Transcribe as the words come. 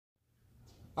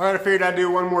All right, I figured I'd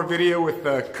do one more video with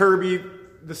Kirby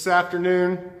this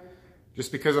afternoon,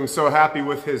 just because I'm so happy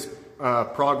with his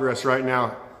progress right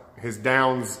now. His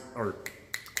downs are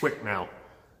quick now.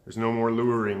 There's no more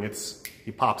luring.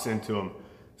 He pops into them.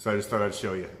 So I just thought I'd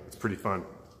show you. It's pretty fun.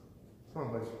 Come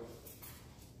on, buddy.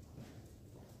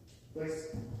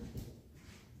 Place.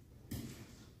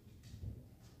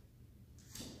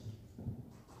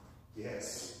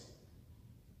 Yes.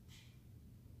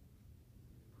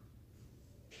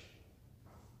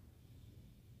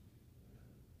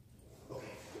 Okay.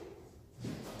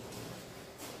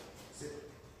 Sit.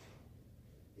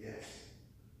 Yes.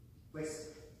 Place.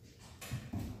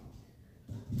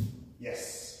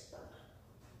 Yes.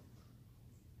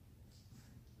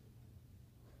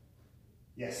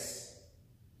 Yes.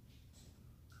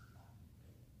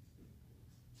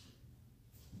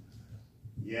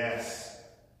 Yes.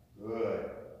 Good.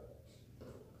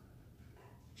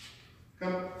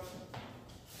 Come.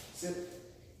 Sit.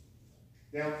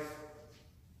 Down.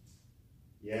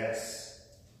 Yes.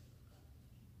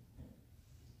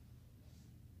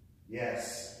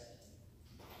 Yes.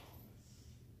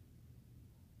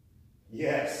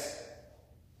 Yes.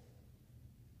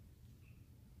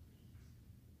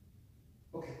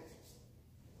 Okay.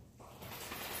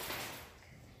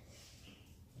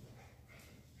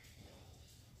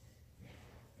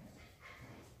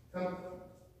 Come.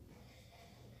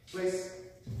 Place.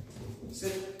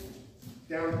 Sit.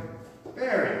 Down.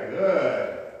 Very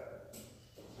good.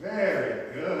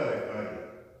 Very good, buddy.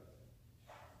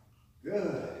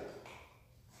 Good.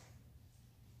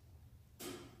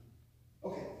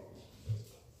 Okay.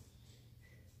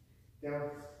 Down.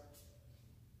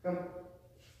 Come.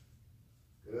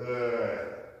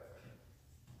 Good.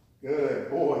 Good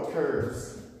boy,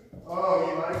 curves. Oh,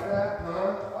 you like that,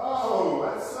 huh? Oh,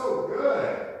 that's so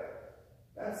good.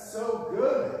 That's so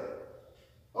good.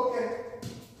 Okay.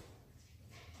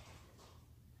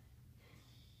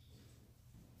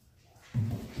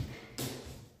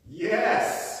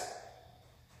 Yes.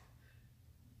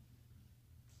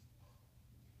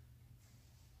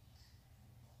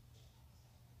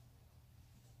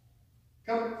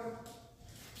 Come.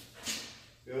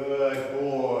 Good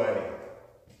boy.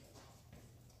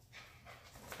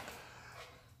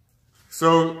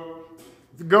 So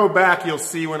if you go back, you'll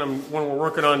see when we're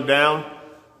working on down,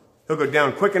 he'll go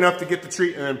down quick enough to get the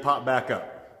treat and then pop back up.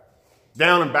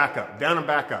 Down and back up, down and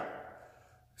back up.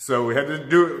 So we had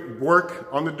to work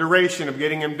on the duration of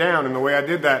getting him down, and the way I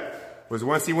did that was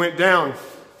once he went down,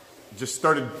 just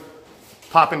started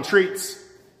popping treats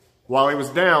while he was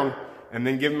down, and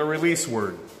then give him a release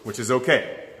word, which is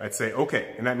okay. I'd say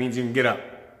okay, and that means you can get up.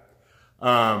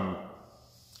 And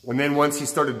then once he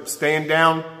started staying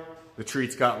down, the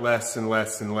treats got less and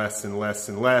less and less and less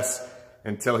and less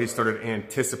until he started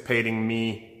anticipating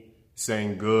me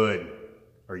saying good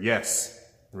or yes,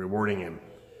 and rewarding him.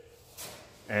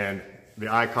 And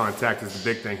the eye contact is the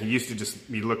big thing. He used to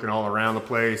just be looking all around the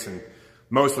place and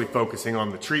mostly focusing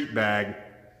on the treat bag.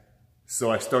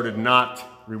 So I started not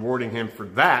rewarding him for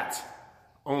that,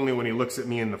 only when he looks at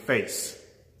me in the face.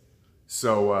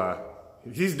 So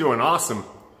he's doing awesome.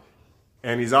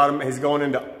 And he's going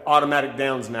into automatic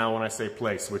downs now when I say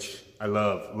place, which I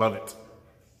love it.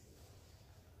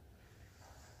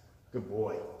 Good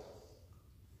boy.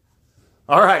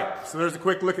 All right, so there's a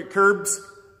quick look at Curbs,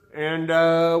 and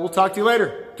we'll talk to you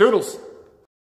later. Toodles.